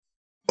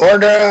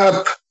Order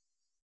up.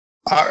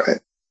 All right.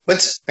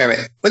 What's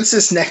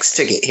this next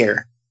ticket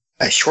here?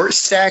 A short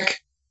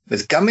stack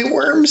with gummy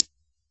worms?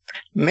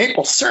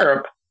 Maple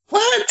syrup?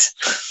 What?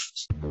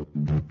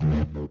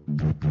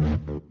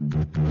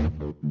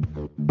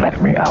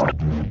 Let me out.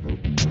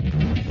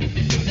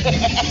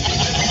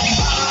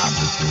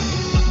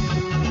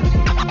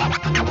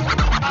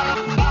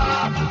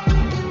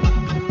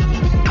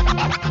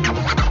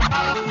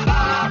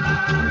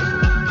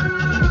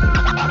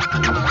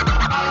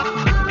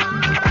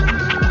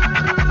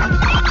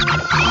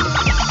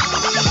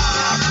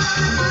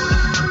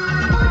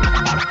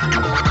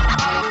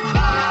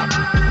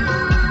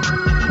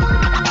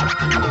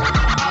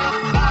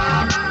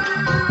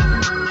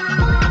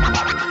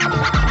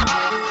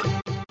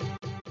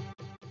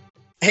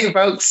 Hey,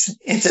 folks,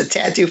 it's a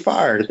tad too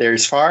far.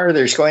 There's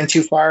going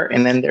too far,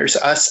 and then there's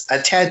us,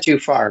 a tad too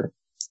far,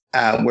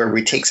 where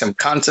we take some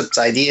concepts,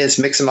 ideas,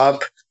 mix them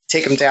up,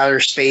 take them to outer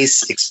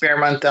space,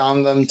 experiment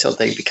on them till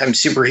they become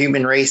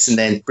superhuman race, and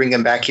then bring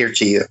them back here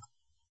to you.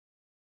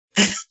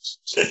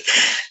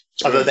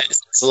 Although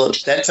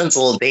that sounds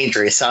a little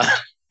dangerous, huh?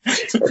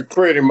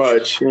 Pretty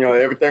much.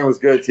 Everything was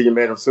good till you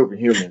made them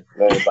superhuman.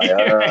 I was like,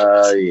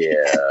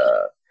 yeah,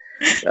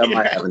 that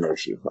might have an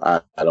issue.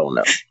 I don't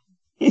know.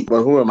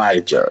 But who am I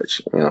to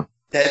judge?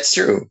 That's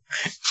true.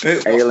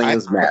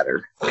 Aliens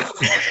matter.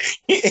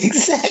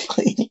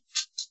 Exactly.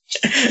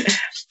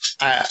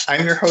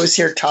 I'm your host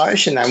here,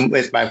 Tosh, and I'm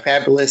with my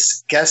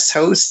fabulous guest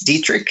host,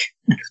 Dietrich.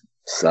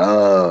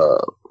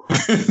 Sup?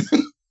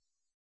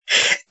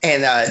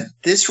 And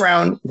this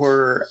round,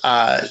 we're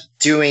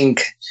doing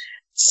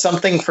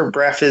something for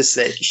breakfast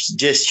that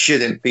just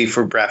shouldn't be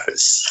for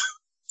breakfast.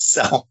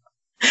 So,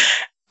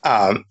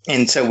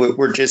 and so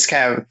we're just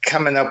kind of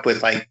coming up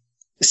with like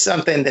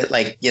something that,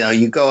 like,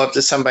 you go up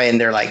to somebody and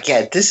they're like,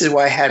 yeah, this is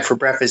what I had for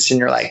breakfast.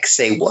 And you're like,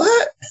 say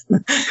what?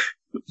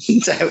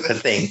 Type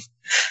of thing.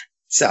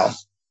 So,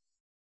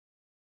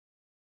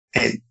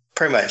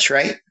 pretty much,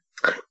 right?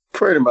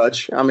 Pretty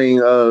much. I mean,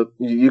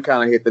 you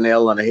kind of hit the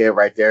nail on the head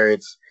right there.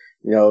 It's,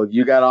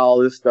 you got all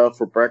this stuff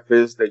for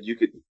breakfast that you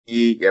could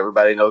eat.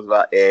 Everybody knows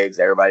about eggs.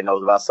 Everybody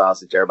knows about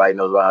sausage. Everybody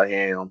knows about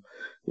ham.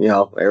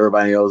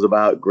 Everybody knows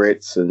about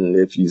grits, and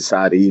if you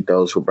decide to eat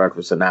those for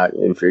breakfast or not.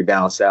 If you're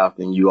down south,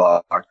 then you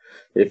are.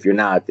 If you're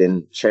not,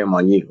 then shame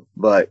on you.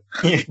 But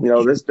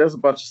there's a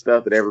bunch of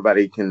stuff that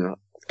everybody can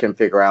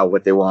figure out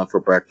what they want for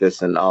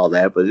breakfast and all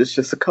that. But it's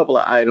just a couple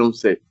of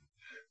items that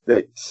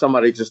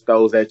somebody just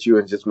throws at you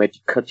and just make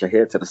you cut your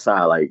head to the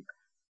side. Like,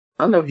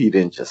 I know he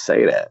didn't just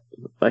say that.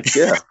 Like,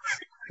 yeah,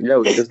 he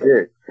just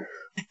did.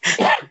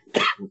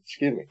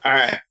 Excuse me. All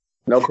right.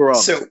 No corona.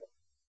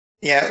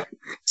 Yeah.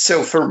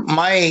 So for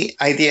my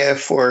idea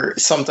for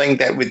something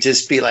that would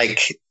just be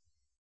like,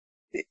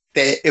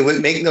 that it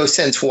would make no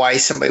sense why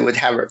somebody would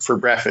have it for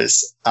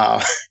breakfast,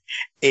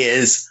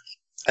 is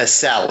a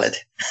salad.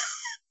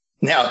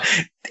 Now,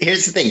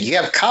 here's the thing. You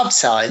have Cobb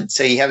salad.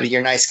 So you have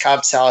your nice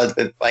Cobb salad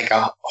with like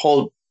a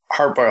whole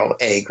hard-boiled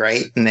egg,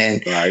 right? And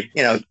then, right.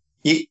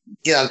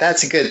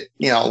 That's a good,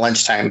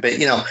 lunchtime. But,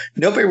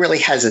 nobody really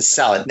has a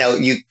salad. Now,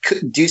 you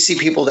do see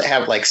people that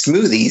have like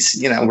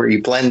smoothies, where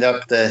you blend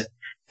up the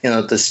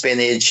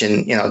spinach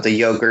and, the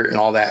yogurt and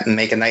all that and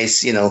make a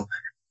nice, veggie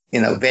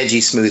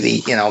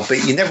smoothie,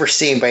 but you never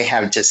see anybody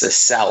have just a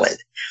salad.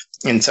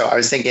 And so I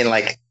was thinking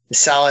like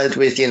salad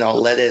with,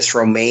 lettuce,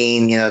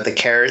 romaine, the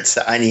carrots,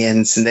 the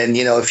onions. And then,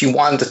 if you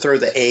wanted to throw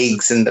the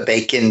eggs and the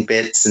bacon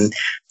bits and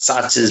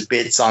sausage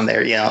bits on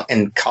there,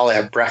 and call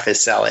it a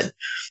breakfast salad.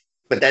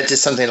 But that's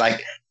just something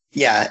like,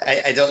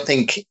 yeah, I don't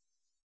think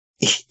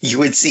you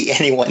would see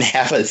anyone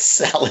have a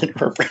salad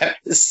for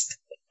breakfast.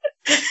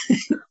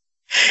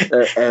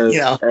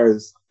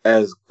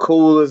 As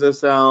cool as it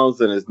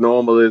sounds and as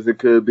normal as it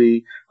could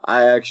be,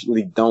 I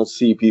actually don't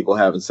see people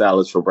having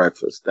salads for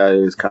breakfast. That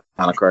is kind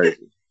of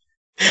crazy.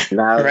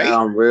 Now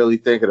I'm really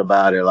thinking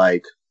about it,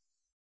 like,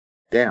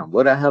 damn,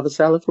 would I have a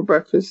salad for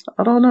breakfast?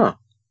 I don't know.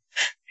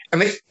 I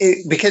mean,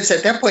 because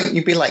at that point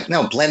you'd be like,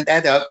 no, blend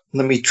that up,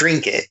 let me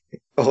drink it,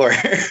 or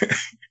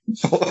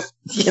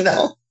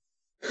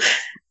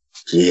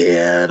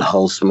Yeah, the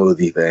whole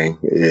smoothie thing.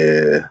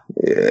 Yeah.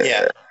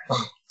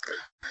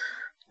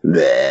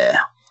 Bleh.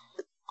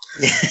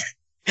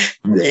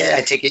 Yeah,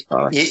 I take it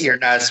you're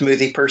not a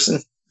smoothie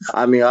person.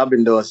 I mean, I've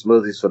been doing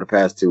smoothies for the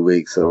past 2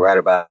 weeks, so right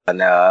about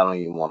now, I don't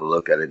even want to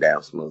look at it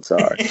damn smooth.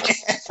 Sorry.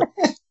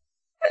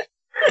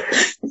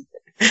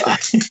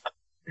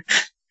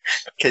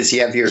 Because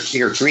you have your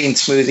green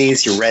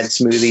smoothies, your red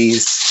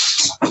smoothies,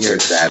 your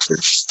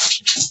zappers.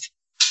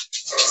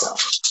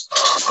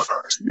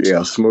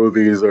 Yeah,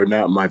 smoothies are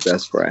not my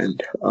best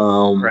friend.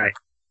 Right.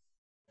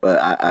 But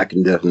I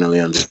can definitely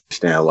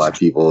understand why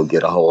people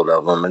get a hold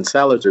of them. And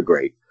salads are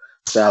great.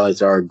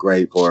 Salads are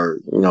great for,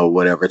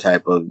 whatever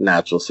type of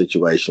natural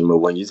situation. But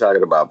when you're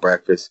talking about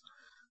breakfast,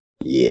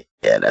 yeah,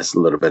 that's a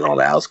little bit on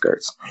the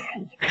outskirts.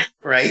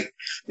 Right.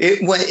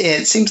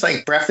 It seems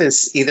like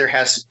breakfast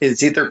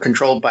is either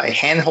controlled by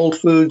handhold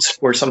foods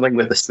or something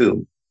with a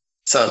spoon.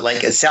 So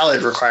like a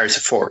salad requires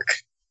a fork.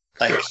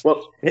 Like,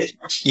 Well,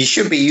 you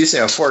should be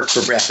using a fork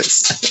for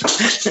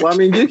breakfast. well, I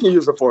mean, you can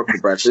use a fork for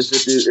breakfast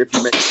if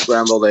you make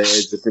scrambled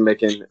eggs, if you're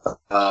making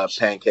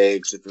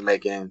pancakes, if you're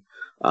making,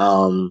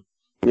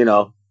 you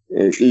know,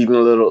 eating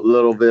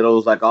little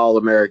vittles like all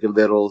American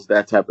vittles,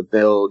 that type of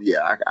thing.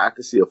 Yeah, I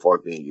could see a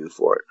fork being used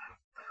for it.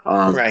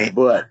 Right.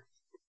 But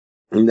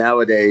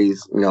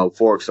nowadays,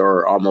 forks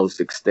are almost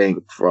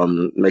extinct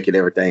from making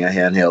everything a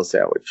handheld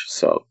sandwich.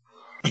 So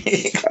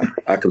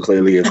I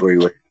completely agree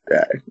with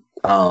that.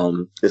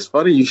 It's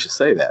funny you should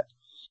say that.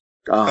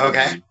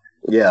 Okay.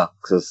 Yeah,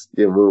 because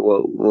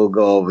we'll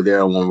go over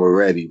there when we're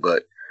ready.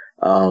 But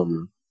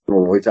when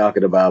we're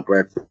talking about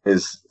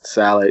breakfast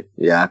salad,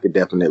 yeah, I could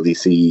definitely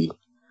see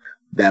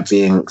that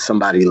being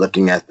somebody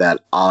looking at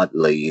that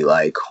oddly,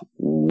 like,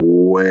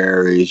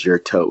 where is your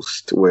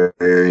toast? Where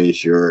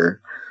is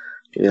your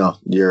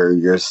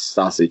your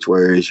sausage?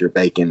 Where is your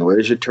bacon?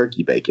 Where's your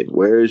turkey bacon?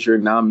 Where is your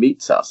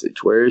non-meat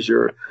sausage? Where's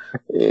your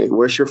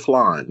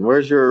flan?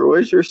 Where's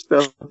your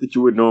stuff that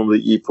you would normally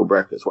eat for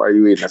breakfast? Why are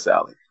you eating a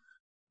salad?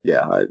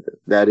 Yeah,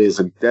 that is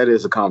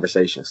a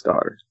conversation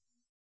starter.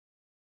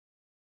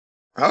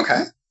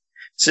 Okay.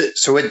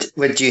 So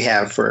what do you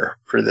have for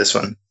this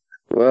one?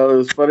 Well,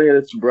 it's funny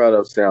that you brought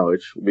up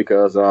sandwich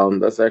because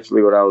that's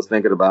actually what I was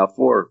thinking about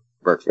for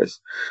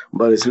breakfast,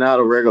 but it's not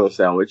a regular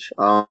sandwich.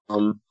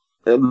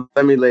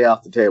 Let me lay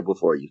out the table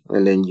for you,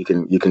 and then you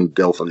can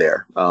go from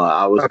there.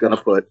 I was gonna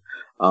put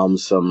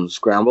some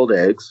scrambled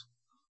eggs,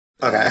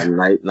 Okay.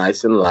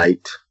 nice and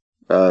light.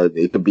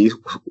 It could be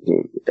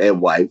egg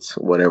whites,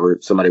 whatever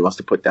somebody wants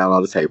to put down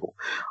on the table.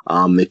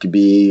 It could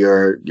be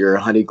your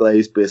honey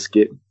glazed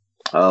biscuit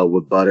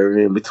with butter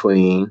in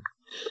between.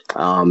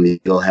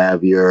 You'll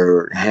have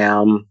your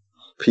ham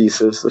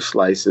pieces or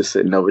slices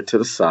sitting over to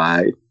the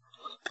side.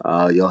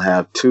 You'll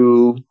have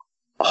 2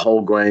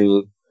 whole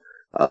grain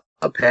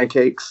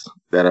pancakes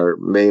that are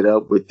made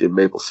up with your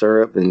maple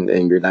syrup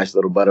and your nice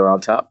little butter on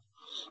top.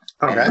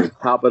 Okay. And to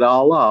top it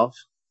all off,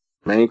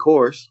 main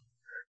course,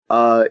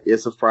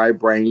 is a fried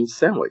brains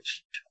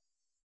sandwich.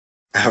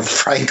 A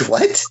fried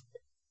what?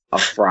 A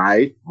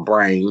fried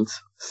brains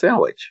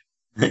sandwich.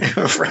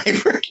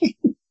 Fried brain.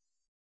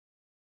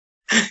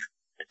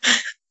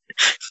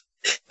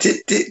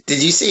 Did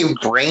you say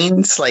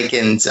brains like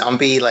in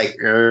zombie, like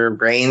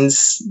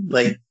brains,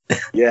 like?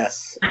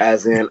 Yes,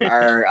 as in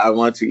I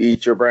want to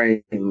eat your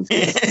brains.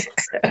 Okay,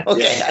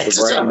 yes,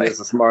 the brain is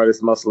the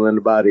smartest muscle in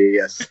the body.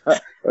 Yes,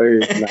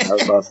 it's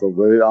not a muscle,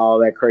 but all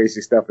that crazy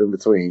stuff in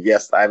between.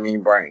 Yes, I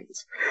mean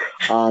brains.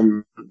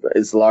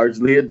 It's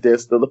largely a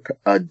dish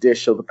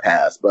of the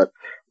past, but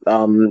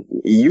it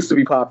used to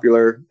be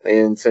popular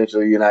in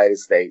central United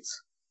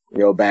States.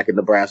 Back in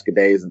Nebraska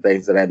days and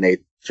things of that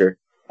nature.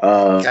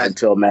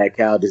 Until mad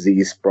cow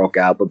disease broke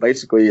out. But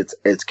basically,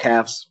 it's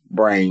calf's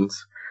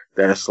brains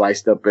that are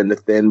sliced up into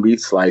thin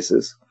meat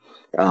slices.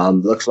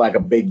 Looks like a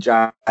big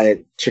giant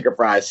chicken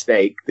fried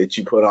steak that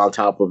you put on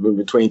top of in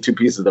between 2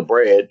 pieces of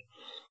bread.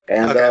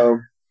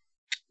 And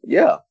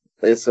yeah,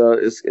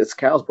 it's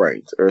cow's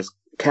brains or it's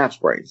calf's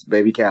brains,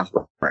 baby calf's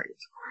brains.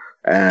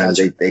 And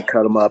they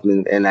cut them up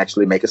and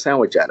actually make a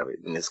sandwich out of it.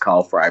 And it's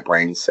called fried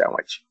brains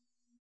sandwich.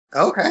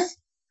 Okay.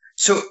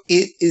 So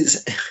it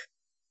is.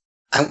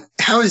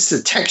 How is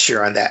the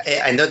texture on that?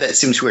 I know that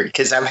seems weird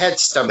because I've had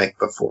stomach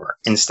before,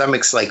 and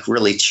stomach's like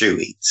really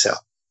chewy. So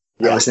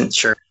I wasn't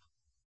sure.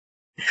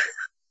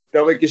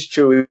 Stomach is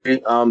chewy.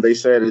 They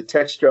said the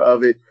texture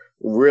of it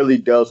really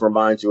does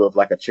remind you of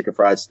like a chicken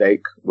fried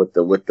steak with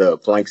the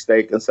flank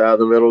steak inside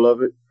the middle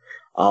of it.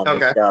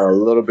 It's got a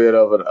little bit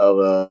of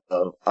a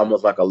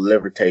almost like a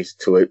liver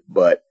taste to it,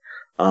 but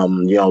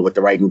with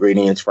the right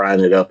ingredients, frying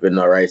it up in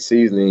the right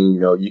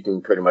seasoning, you can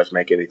pretty much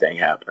make anything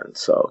happen.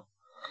 So.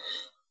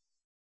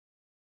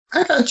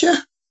 I gotcha.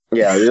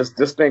 Yeah,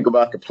 just think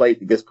about the plate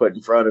that gets put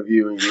in front of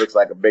you and it looks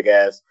like a big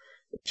ass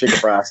chicken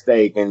fried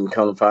steak, and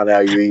come to find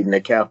out you're eating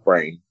a calf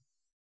brain.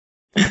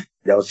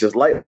 That was just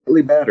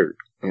lightly battered.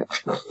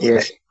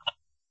 Yeah.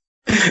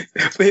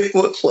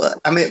 But,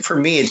 I mean, for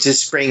me, it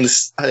just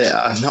brings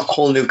a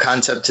whole new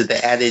concept to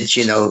the adage,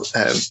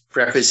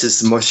 breakfast is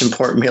the most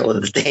important meal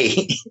of the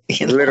day.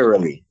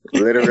 Literally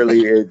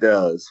it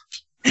does.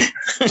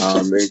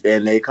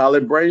 And they call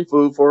it brain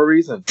food for a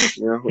reason. It's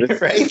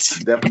right?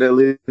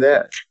 Definitely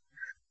that.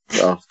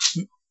 So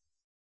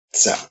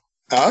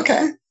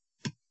okay.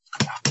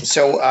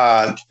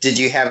 So, did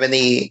you have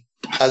any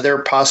other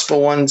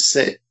possible ones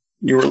that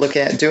you were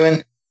looking at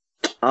doing?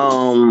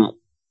 I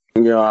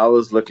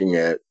was looking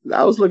at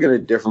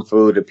different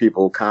food that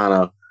people kind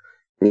of,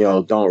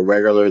 don't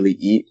regularly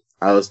eat.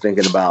 I was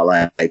thinking about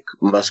like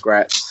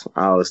muskrats.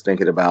 I was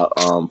thinking about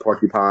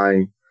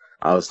porcupine.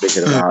 I was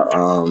thinking about,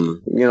 all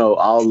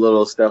the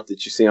little stuff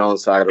that you see on the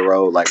side of the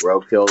road, like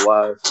roadkill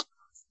wise.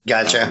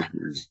 Gotcha.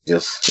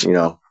 Just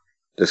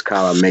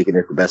kind of making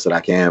it the best that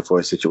I can for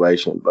a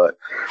situation. But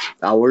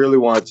I really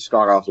wanted to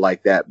start off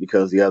like that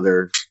because the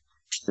other,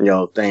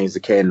 things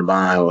that came to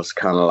mind was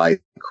kind of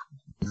like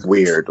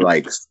weird,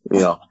 like,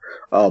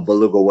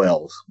 beluga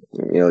whales.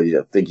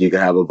 You think you could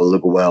have a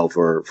beluga whale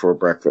for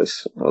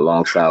breakfast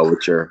alongside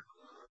with your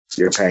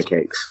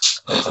pancakes.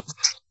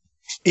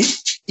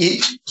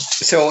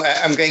 So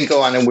I'm going to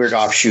go on a weird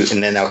offshoot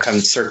and then I'll come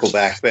circle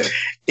back. But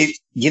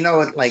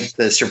like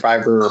the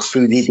Survivor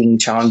food eating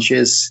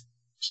challenges.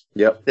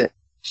 Yep.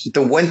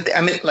 The one,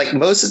 I mean, like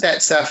most of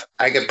that stuff,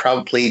 I could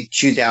probably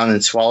chew down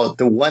and swallow.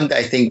 The one that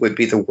I think would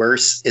be the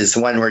worst is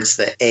the one where it's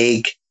the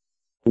egg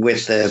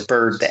with the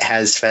bird that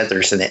has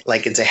feathers in it.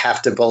 Like it's a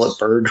half the bullet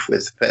bird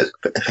with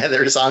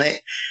feathers on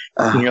it.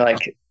 And you're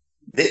like,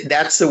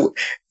 that's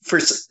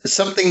for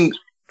some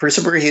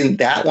reason,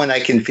 that one I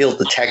can feel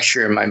the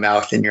texture in my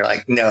mouth, and you're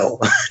like, no.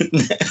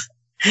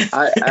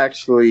 I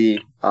actually,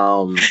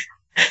 I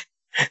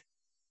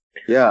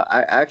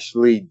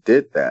actually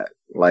did that.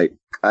 Like,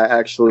 I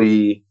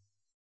actually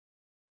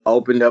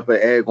opened up an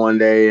egg one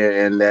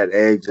day, and that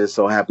egg just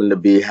so happened to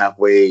be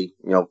halfway,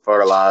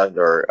 fertilized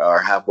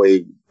or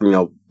halfway,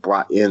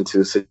 brought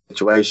into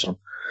situation.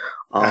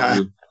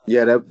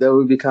 Yeah, that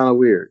would be kind of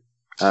weird.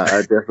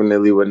 I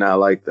definitely would not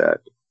like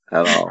that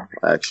at all,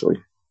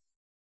 actually.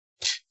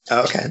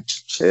 Okay.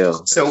 Yeah.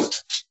 So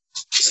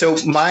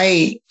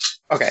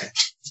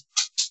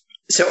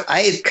I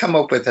had come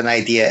up with an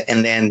idea,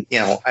 and then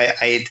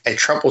I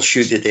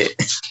troubleshooted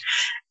it,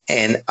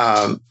 and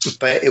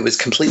but it was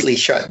completely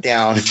shut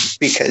down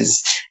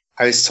because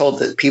I was told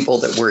that people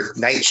that work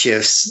night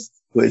shifts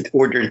would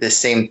order the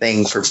same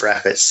thing for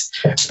breakfast.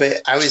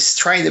 But I was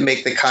trying to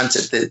make the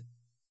concept that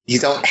you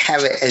don't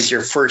have it as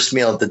your first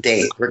meal of the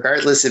day,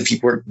 regardless if you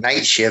work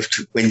night shift.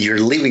 When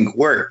you're leaving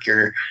work,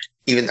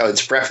 even though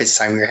it's breakfast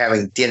time, you're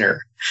having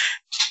dinner.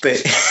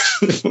 But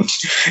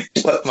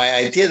what my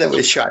idea that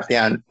was shot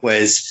down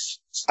was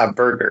a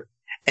burger.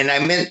 And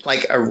I meant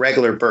like a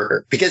regular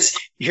burger, because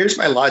here's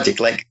my logic.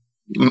 Like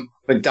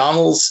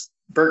McDonald's,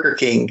 Burger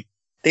King,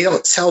 they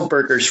don't sell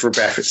burgers for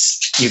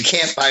breakfast. You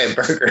can't buy a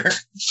burger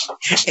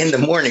in the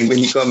morning when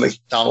you go to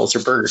McDonald's or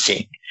Burger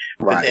King.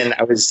 Right. But then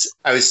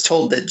I was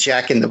told that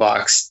Jack in the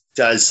Box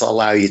does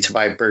allow you to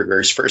buy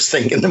burgers first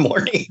thing in the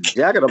morning.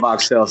 Jack in the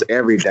Box sells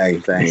every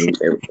dang thing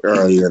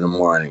early in the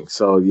morning.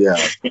 So yeah,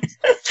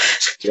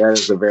 that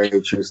is a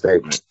very true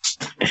statement.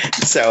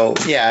 So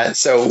yeah,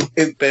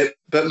 but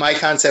my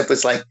concept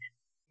was like,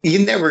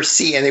 you never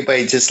see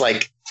anybody just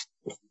like,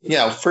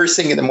 first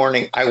thing in the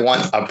morning, I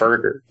want a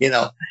burger,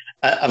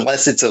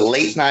 unless it's a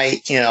late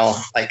night,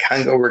 like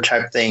hungover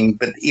type thing.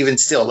 But even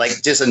still,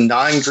 like just a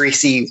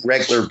non-greasy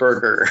regular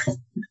burger.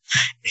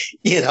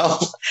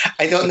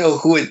 I don't know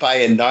who would buy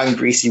a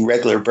non-greasy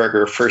regular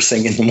burger first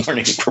thing in the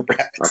morning for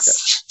breakfast. Okay.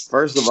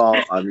 First of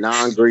all, a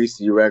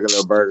non-greasy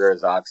regular burger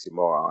is an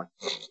oxymoron.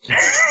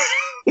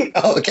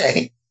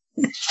 Okay.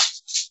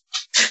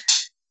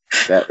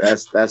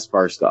 That's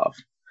first off.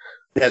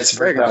 That's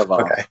first off.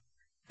 Okay.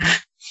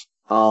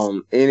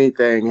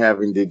 Anything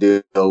having to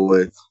do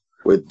with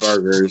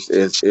burgers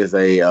is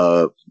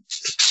a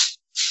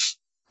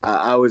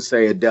I would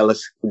say a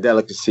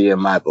delicacy in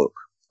my book.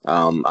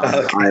 I'm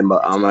not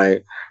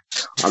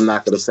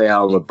going to say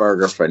I'm a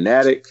burger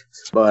fanatic,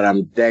 but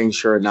I'm dang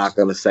sure not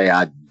going to say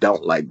I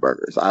don't like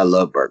burgers. I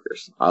love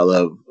burgers. I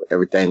love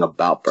everything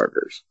about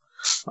burgers.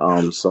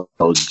 So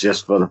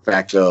just for the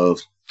fact of,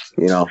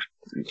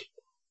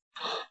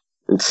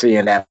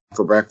 seeing that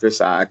for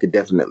breakfast, I could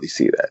definitely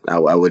see that.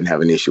 I wouldn't have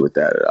an issue with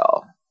that at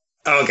all.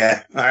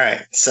 Okay. All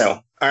right.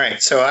 So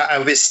I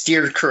was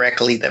steered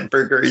correctly that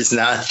burger is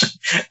not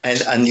an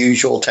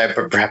unusual type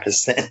of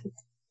breakfast then.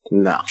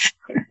 No.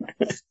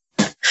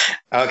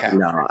 Okay.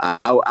 No,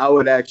 I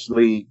would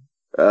actually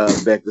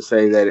beg to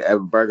say that a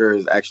burger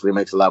actually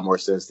makes a lot more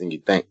sense than you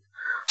think.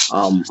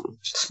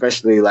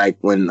 Especially like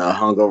when a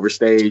hungover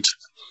stage,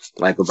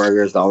 like a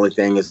burger is the only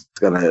thing that's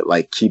gonna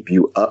like keep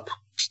you up.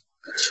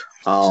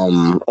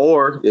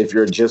 Or if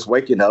you're just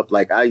waking up,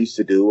 like I used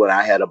to do when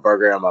I had a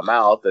burger in my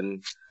mouth,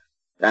 and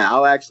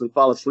I'll actually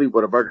fall asleep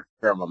with a burger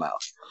in my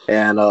mouth,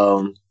 and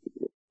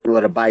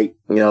with a bite,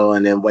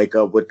 and then wake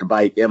up with the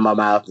bite in my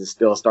mouth and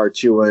still start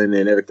chewing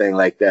and everything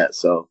like that.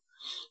 So,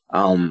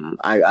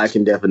 I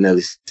can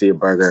definitely see a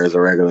burger as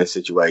a regular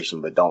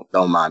situation, but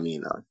don't mind me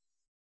none.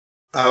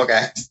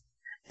 Okay.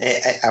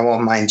 I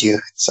won't mind you.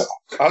 So,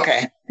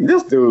 okay.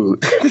 This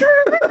dude.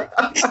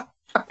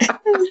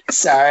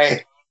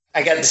 Sorry.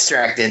 I got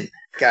distracted.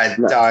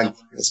 Dog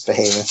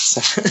misbehaving.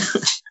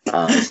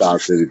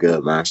 Dog's pretty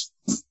good, man.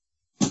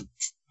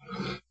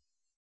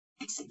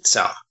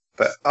 So,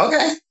 but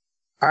okay.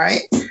 All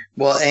right.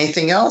 Well,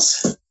 anything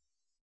else?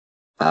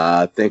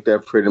 I think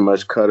that pretty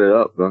much cut it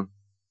up, man.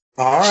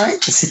 All right.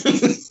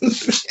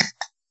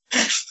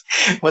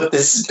 Well,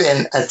 this has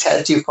been a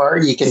Tad Too Far.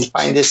 You can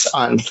find us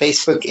on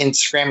Facebook,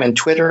 Instagram, and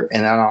Twitter,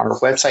 and on our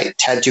website,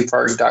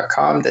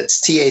 tadtoofar.com.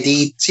 That's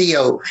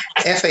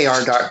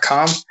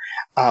TADTOFAR.com.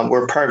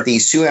 We're part of the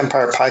Sioux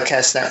Empire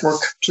Podcast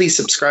Network. Please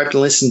subscribe to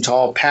listen to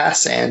all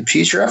past and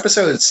future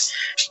episodes.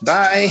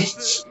 Bye.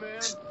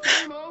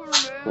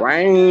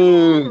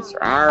 Rains.